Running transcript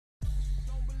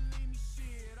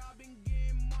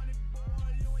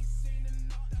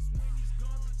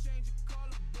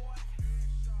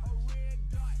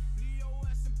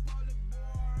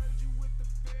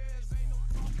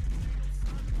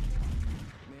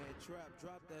Trap,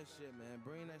 drop that shit, man.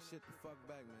 Bring that shit the fuck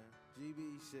back, man. GB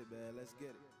shit, man. Let's get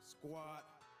it. Squad.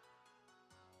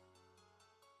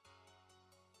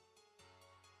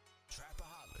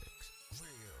 Trapaholics,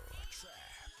 real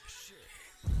trap shit.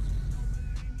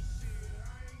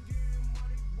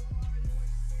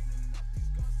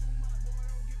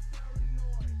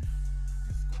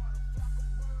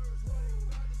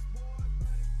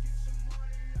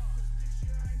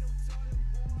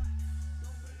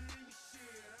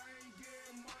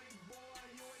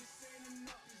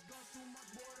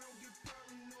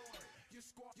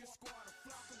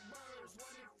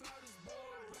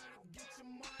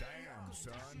 Damn,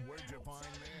 son, where'd you find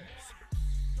this?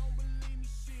 Don't believe me,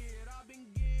 shit. I've been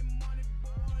getting money,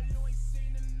 boy. You ain't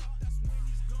seen enough. That's when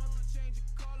these guns will change your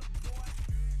color, boy.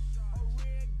 A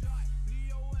red dot,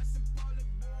 Leo S in public,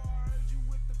 boy. Heard you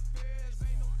with the feds.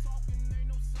 Ain't no talking, ain't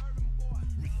no serving, boy.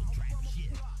 Real I'm trap from a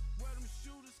shit. block where them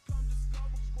shooters come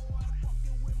discover, boy.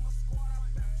 Fucking with my squad, I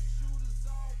bet the shooters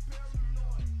all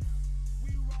paranoid.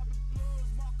 We robbing plugs,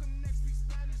 my connect speak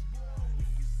Spanish, boy. We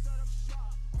can set up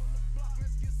shop on the block.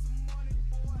 Let's get some money,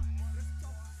 boy. Let's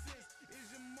talk sense. Is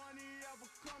your money ever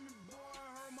coming, boy?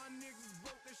 Heard my niggas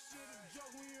broke that shit a joke.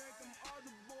 We ain't them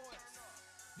other boys.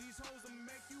 These hoes will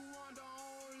make you wonder, I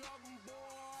don't love them,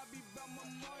 boy. I be about my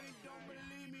money, don't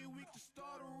believe me, we can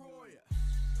start a royal.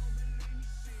 Don't believe me,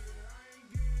 shit, I ain't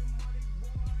getting money,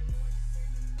 boy. You ain't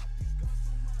seen enough, these guns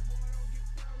too much, boy, don't get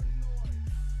paranoid.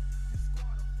 This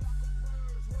squad a flock of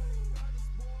birds, roll brothers,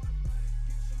 boy. Better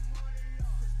get your money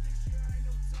up, cause this shit ain't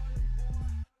no telling, boy.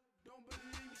 Don't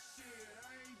believe me, shit,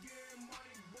 I ain't getting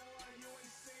money, boy. You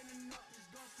ain't seen enough, these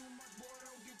guns too much, boy,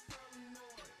 don't get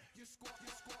paranoid. Your squad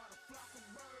a flock of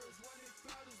birds, when they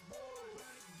feathers, boy.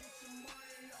 Better get your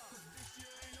money up, cause this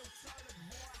shit ain't no telling,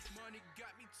 boy. Money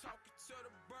got me talking to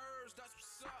the birds, that's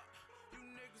what's up. You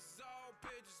niggas all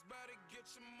bitches, better get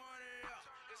your money up.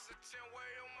 It's a 10-way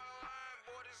on my line,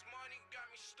 boy, this money got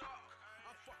me stuck.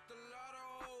 I fucked a lot of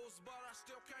hoes, but I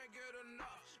still can't get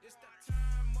enough. It's that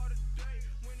time of the day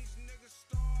when these niggas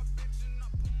start bitching. I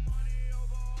put money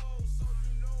over hoes, so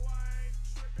you know I ain't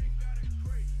tripping. Got a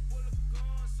crate full of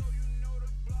guns, so you know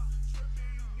the block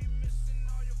tripping. You be missing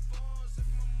all your funds if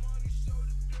my money show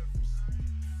the difference.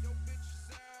 Yo, bitch is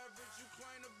average, you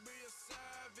claim to be a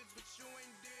savage, but you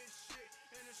ain't did shit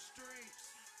in the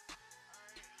streets.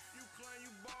 You claim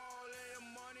you ball and your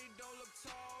money don't look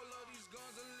tall. All these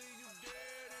guns will leave you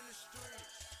dead in the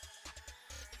streets.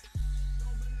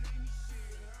 Don't believe me,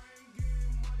 shit, I ain't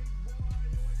getting money, boy.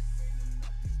 You ain't seen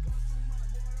enough, these guns too much,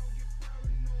 boy, don't get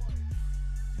paranoid.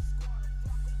 This squad a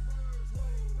flock of birds,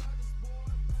 roll brothers,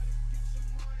 boy. Better get your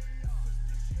money up, cause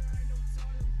this shit ain't no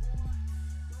telling, boy.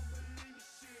 Don't believe me,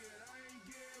 shit, I ain't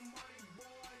getting money,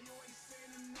 boy. You ain't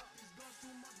seen enough, these guns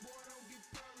too much, boy, don't get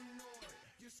paranoid.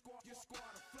 Your squad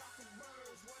a flock of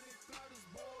birds, when they feathers,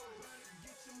 boy. Better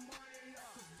get your money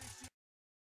up, cause this shit.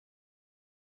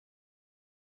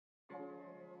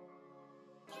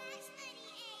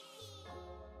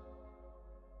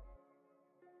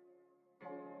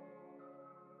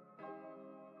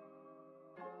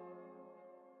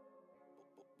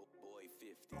 Boy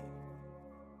 50.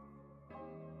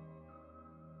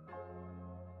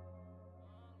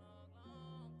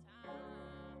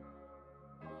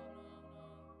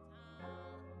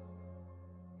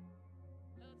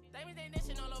 Diamonds ain't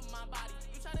dishing all over my body.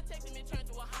 You try to text me and turn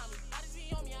to a homie. I just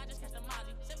be on me, I just catch the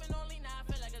Mozzie. Sipping on lean, now I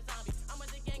feel like a zombie. I'm with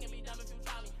the gang and be dumb if you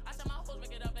try me. I tell my hoes,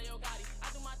 make it up at Yo Gotti.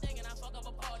 I do my thing and I fuck up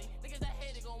a party. Niggas that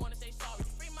hate it gon' wanna say sorry.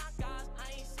 Free my guys,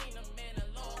 I ain't seen them in a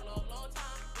long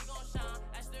time. We gon' shine,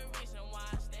 that's the reason why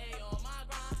I stay on my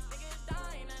grind. Niggas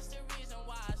dying, that's the reason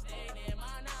why I stay near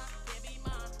my nine. Can't be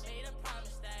mine, made a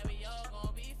promise that we all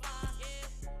gon' be fine.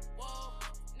 Yeah, whoa,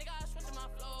 nigga, I switchin'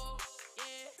 my flow.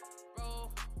 Yeah,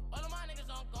 bro. All of my niggas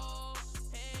on gold,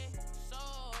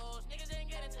 pesos. Niggas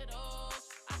ain't getting to those.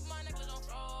 I put my necklace on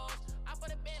froze. I put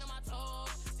a band on my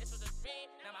toes. This was a dream,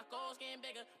 now my goals getting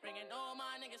bigger. Bringing all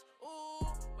my niggas. Ooh,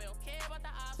 we don't care about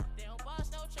the ops. They don't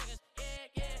bust no triggers.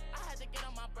 Yeah. I had to get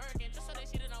on my Birkin just so they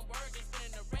see that I'm working.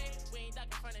 Spinning the race. We ain't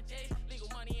ducking front of J's.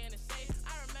 Legal money in the safe.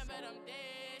 I remember them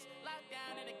days. Locked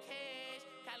down in a cage.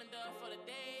 Calendar full of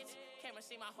dates. Camera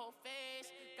see my whole face.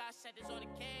 Got sentence on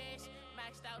the case.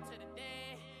 Maxed out to the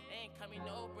day. They ain't cut me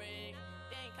no break.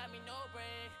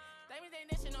 Diamonds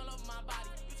ain't dishing all over my body.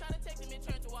 You try to text me and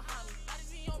turn to a homie. I just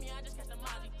be on me, I just catch the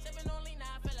Mozzie. Sipping on lean, now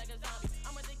I feel like a zombie.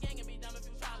 I'm with the gang and be dumb if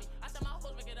you try me. I tell my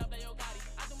hoes, make it up at Yo Gotti.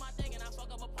 I do my thing and I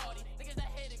fuck up a party. Niggas that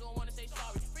hate it gon' wanna say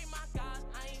sorry. Free my guys,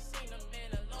 I ain't seen them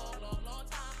in a long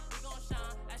time. We gon'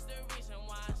 shine, that's the reason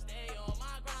why I stay on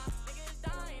my grind. Niggas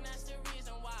dying, that's the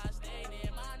reason why I stay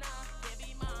near my nine. Can't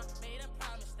be mine, made a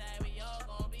promise that we all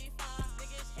gon' be fine.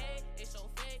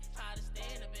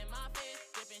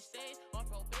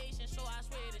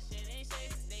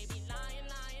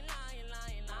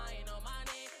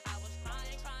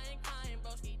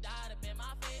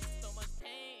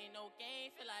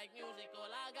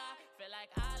 my God. Feel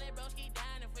like I'll let broski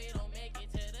down if we don't make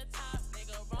it to the top.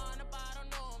 Nigga run the bottom,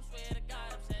 know him, swear to God,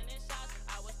 I'm sending shots.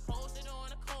 I was posted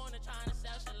on the corner trying to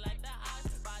sell shit like the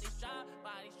odds. Bodies drop,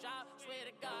 swear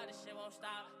to God, this shit won't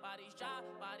stop. Bodies drop,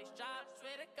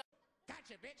 swear to God.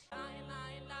 Gotcha, bitch. Lying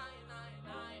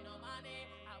on my name.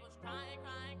 I was crying,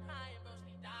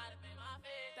 broski died up in my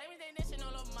face. That means they nishing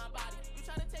all over my body. You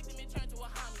try to take them and turn to a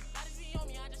homie. Bodies be on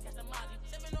me, I just catch a Molly.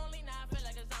 Sipping on lean, now I feel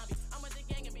like a zombie. I'm with the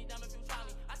gang and be dumb if you try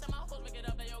me. I tell my hoes, make it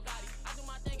up, they yo Gotti. I do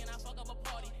my thing and I fuck up a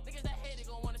party. Niggas that hate it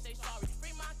gon' wanna say sorry.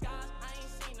 Free my guys, I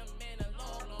ain't seen them in a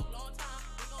long time.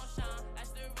 We gon' shine,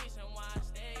 that's the reason why I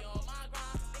stay on my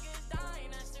grind. Niggas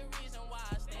dying, that's the reason why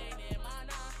I stay near my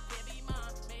nine. Can't be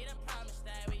mine, made a promise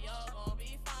that we all gon'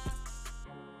 be fine.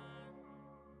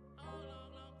 Long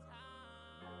time.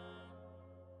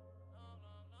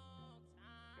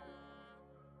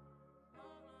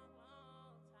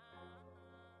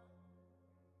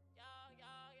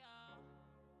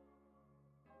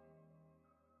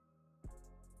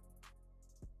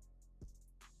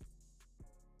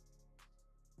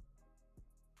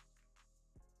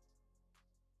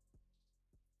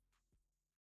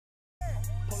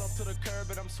 Pull up to the curb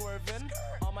and I'm swerving.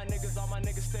 All my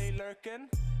niggas stay lurking.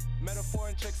 Met a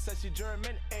foreign chick, said she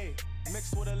German, ayy.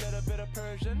 Mixed with a little bit of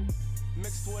Persian.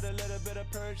 Mixed with a little bit of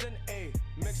Persian, ayy.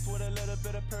 Mixed with a little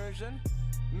bit of Persian.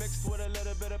 Mixed with a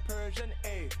little bit of Persian,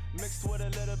 ayy. Mixed with a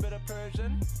little bit of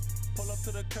Persian. Pull up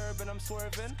to the curb and I'm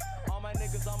swerving. All my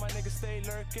niggas stay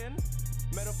lurking.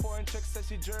 Met a foreign chick, said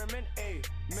she German, ayy.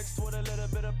 Mixed with a little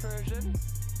bit of Persian.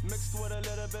 Mixed with a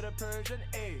little bit of Persian,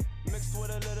 ayy. Mixed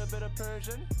with a little bit of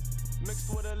Persian.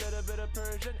 Mixed with a little bit of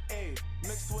Persian, ayy.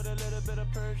 Mixed with a little bit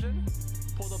of Persian.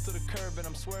 Pulled up to the curb and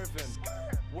I'm swerving.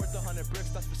 Worth 100 bricks,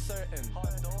 that's for certain.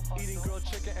 Eating grilled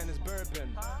chicken and it's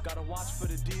bourbon. Gotta watch for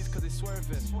the D's cause they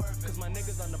swerving. Cause my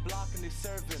niggas on the block and they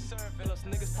serving. Plus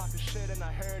niggas talking shit and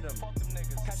I heard them.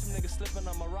 Catch them niggas slipping,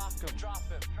 I'ma rock them.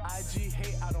 IG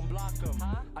hate, I don't block them.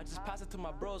 I just pass it to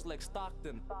my bros like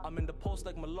Stockton. I'm in the post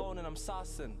like Malone and I'm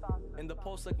saucing. In the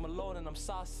post like Malone and I'm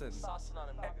saucing.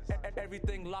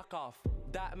 Everything lock off.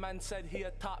 That man said he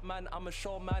a top man. I'm a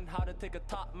show man how to take a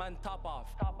top man top off.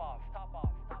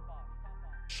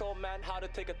 Show man how to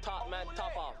take a top man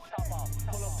top off.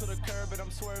 Pull up to the curb and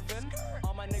I'm swerving.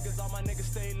 All my niggas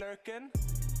stay lurking.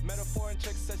 Met a foreign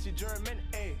chick, said she German,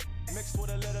 ayy. Mixed with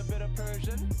a little bit of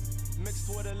Persian. Mixed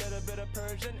with a little bit of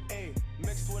Persian, ayy.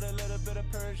 Mixed with a little bit of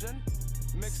Persian.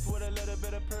 Mixed with a little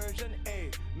bit of Persian,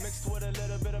 ayy. Mixed with a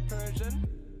little bit of Persian.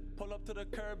 Pull up to the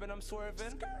curb and I'm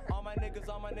swerving. All my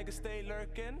niggas stay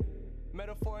lurking. Met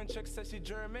a foreign chick, said she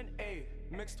German, ayy.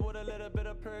 Mixed with a little bit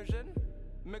of Persian.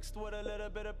 Mixed with a little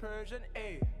bit of Persian,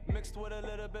 ayy. Mixed with a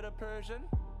little bit of Persian.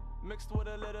 Mixed with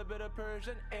a little bit of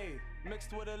Persian, ayy.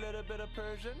 Mixed with a little bit of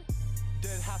Persian.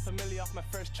 Did $500,000 off my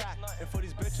first track. And for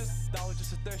these bitches, that was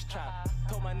just a thirst trap.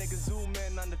 Told my niggas zoom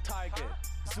in on the target.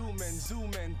 Zoom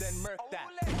in, then murk that.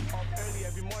 Up early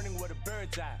every morning where the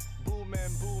birds at.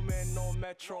 Boomin', no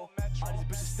metro. All these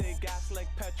bitches stay gas like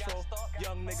petrol.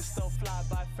 Young niggas still fly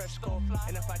by fresco.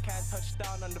 And if I can't touch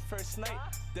down on the first night,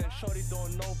 then shorty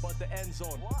don't know about the end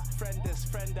zone. Friend this,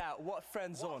 friend that, what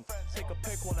friend zone? Take a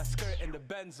pic when I skirt in the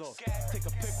benzo. Take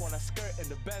a pic when I skirt in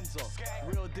the benzo.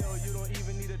 Real deal, you don't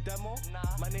even need a demo.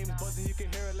 My name's buzzing, you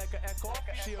can hear it like an echo.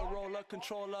 She a roller,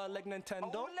 controller like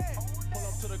Nintendo. Pull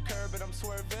up to the curb and I'm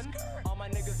swerving. All my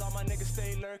niggas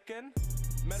stay lurking.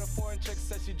 Met a foreign chick,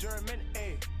 said she German,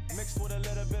 ayy. Mixed with a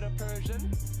little bit of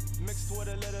Persian. Mixed with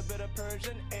a little bit of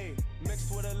Persian, ayy. Mixed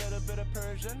with a little bit of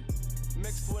Persian.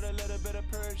 Mixed with a little bit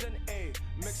of Persian, ayy.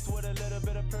 Mixed with a little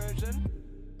bit of Persian.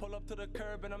 Pull up to the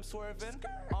curb and I'm swerving.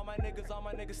 All my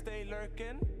niggas stay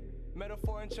lurking. Met a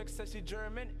foreign chick, said she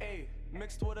German, ayy.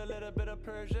 Mixed with a little bit of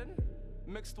Persian.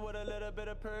 Mixed with a little bit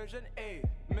of Persian, ayy.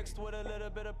 Mixed with a little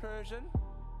bit of Persian.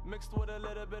 Mixed with a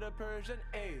little bit of Persian,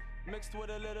 ayy. Mixed with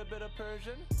a little bit of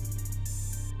Persian.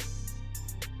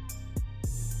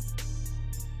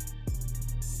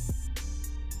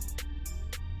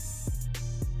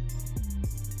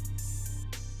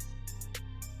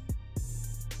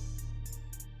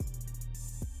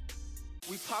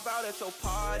 We pop out at your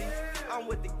party, I'm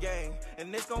with the gang,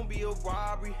 and it's gonna be a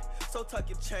robbery. So tuck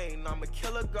your chain, I'm a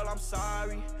killer girl, I'm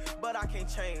sorry, but I can't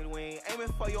change. We ain't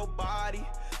aiming for your body,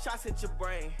 shots hit your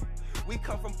brain. We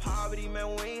come from poverty,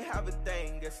 man, we ain't have a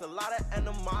thing. There's a lot of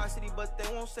animosity, but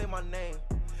they won't say my name.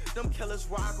 Them killers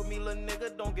rock with me, little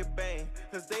nigga, don't get banged.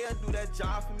 Cause they'll do that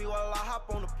job for me while I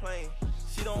hop on the plane.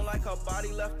 She don't like her body,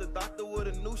 left the doctor with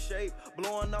a new shape.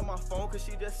 Blowing up my phone cause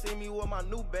she just see me with my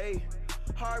new babe.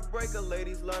 Heartbreaker,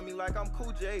 ladies love me like I'm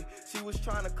Cool J. She was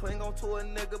trying to cling on to a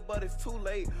nigga, but it's too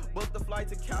late. Booked the flight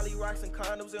to Cali, rocks and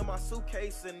condoms in my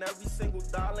suitcase. And every single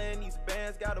dollar in these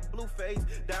bands got a blue face.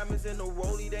 Diamonds in the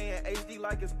rollie, they in HD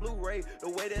like it's Blu-ray. The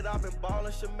way that I've been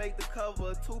ballin' should make the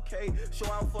cover of 2K.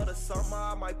 Show out for the summer,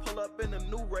 I might pull up in a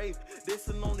new rave.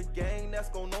 Dissin' on the gang, that's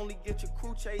gon' only get your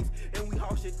crew chase. And we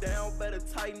haul shit down, better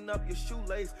tighten up your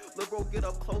shoelace. Look, bro, get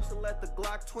up close and let the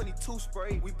Glock 22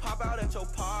 spray. We pop out at your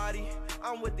party,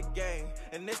 I'm with the gang,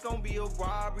 and it's gon' be a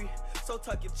robbery. So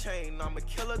tuck your chain, I'm a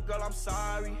killer, girl, I'm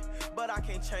sorry, but I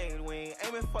can't change. We ain't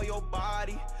aiming for your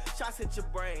body, shots hit your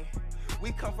brain.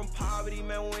 We come from poverty,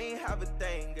 man, we ain't have a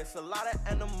thing. It's a lot of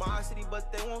animosity,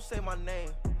 but they won't say my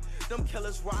name. Them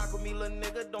killers rock with me, little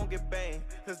nigga, don't get banged.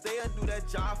 Cause they'll do that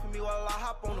job for me while I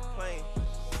hop on the plane.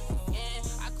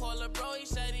 Yeah, I call a bro, he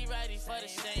said he ready for the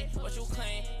same. What you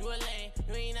claim? You a lame,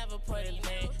 you ain't never put a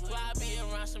name. So I be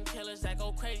around some killers that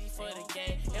go crazy for the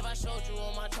game. If I showed you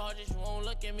all my charges, you won't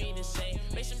look at me the same.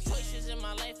 Made some choices in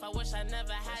my life I wish I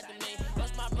never had to make.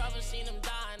 Lost my brother, seen him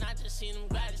die, and I just seen him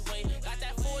graduate. Got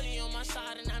that 40 on my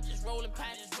side, and I'm just rolling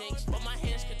past the jakes. But my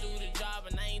hands could do the job,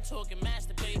 and I ain't talking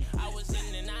masturbate. I was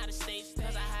in and out of states,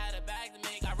 cause I had a bag to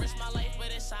make. I risked my life,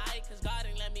 but it's alright, cause God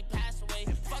ain't let me pass away.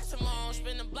 Fuck tomorrow,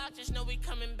 spin the block, just know we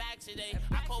coming back today.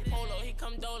 I call Polo, he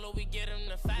come Dolo, we get him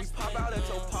the fast. We pop out at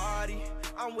your party,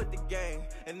 I'm with the gang,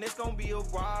 and it's gon' be a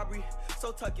robbery.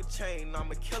 So tuck your chain,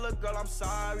 I'm a killer, girl, I'm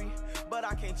sorry, but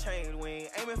I can't change. We ain't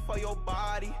aiming for your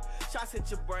body, shots hit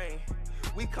your brain.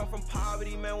 We come from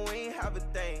poverty, man, we ain't have a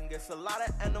thing. It's a lot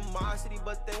of animosity,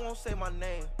 but they won't say my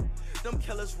name. Them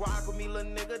killers rock with me,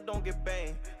 little nigga, don't get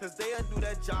banged. Cause they'll do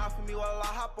that job for me while I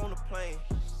hop on the plane.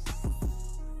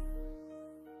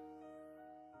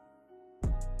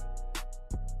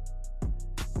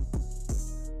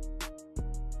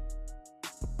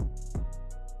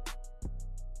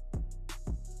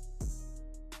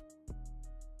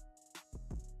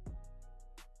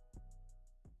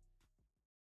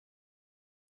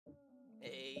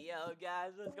 Hey, yo,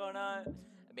 guys, what's going on?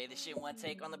 I made this shit one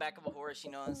take on the back of a horse, you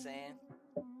know what I'm saying?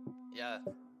 Yeah.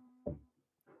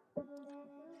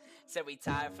 Said we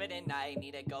tired for the night,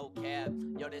 need a go cap.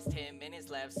 Yo, there's 10 minutes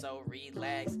left, so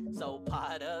relax. So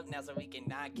pot up now so we can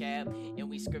not cap. And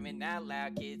we screaming out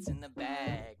loud, kids in the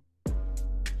back.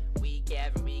 We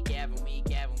gabbing, we gabbing, we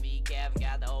gabbing, we gabbing.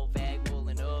 Got the whole bag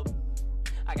pulling up.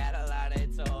 I got a lot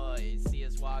of toys. See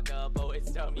us walk up, oh,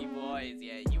 it's dummy boys.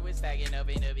 Yeah, you was stacking up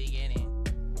in the beginning.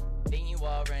 Then you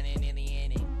all running in the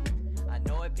inning. I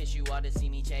know it pissed you off to see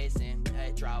me chasing.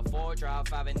 Hey, drop 4, drop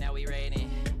 5, and now we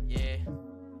raiding. Yeah.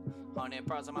 100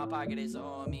 pros in my pocket, it's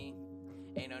on me.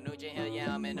 Ain't no new gen, hell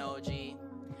yeah, I'm an OG.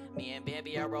 Me and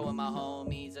Bambi, I roll with my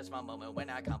homies. That's my moment when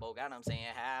I combo, God, I'm saying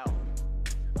how.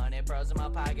 100 pros in my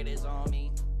pocket, it's on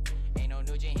me. Ain't no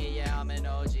new gen, hell yeah, I'm an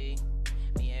OG.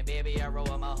 Me and Baby, I roll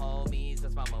with my homies.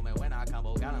 That's my moment when I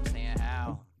combo, God, I'm saying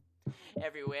how.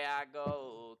 Everywhere I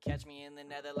go, catch me in the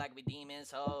nether like we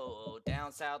demons, ho.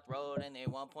 Down South Road and they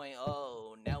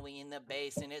 1.0. Now we in the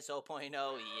base and it's 0.0,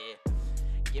 yeah.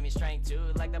 Give me strength too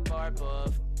like the bar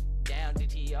buff. Down to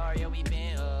TR, yo, we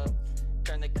been up.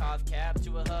 Turn the cough cap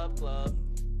to a hub club.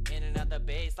 In and out the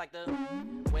base like the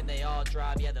when they all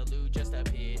drop, yeah, the loot just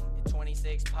appeared.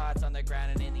 26 pots on the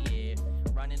ground and in the air.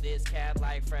 Running this cap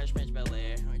like Fresh Prince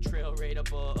Bel-Air. Trill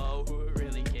rateable, oh, who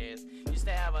really cares? Used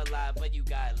to have a lot, but you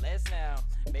got less now.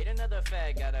 Made another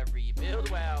fad, gotta rebuild,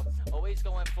 wow. Always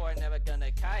going for it, never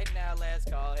gonna kite now. Last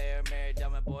call here, married,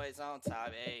 dumb and boys on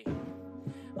top, ayy.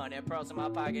 100 pros in my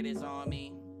pocket is on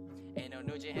me. Ain't no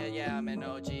new gen, hell yeah, I'm an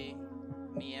OG.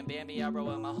 Me and Bambi, I roll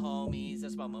with my homies.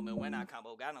 That's my moment when I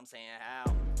combo, God, I'm saying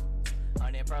how.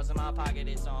 100 pros in my pocket,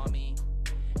 it's on me.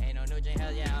 Ain't no new gen,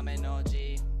 hell yeah, I'm an OG.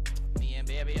 Me and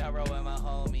Bambi, I roll with my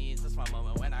homies. That's my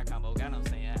moment when I combo, God, I'm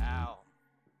saying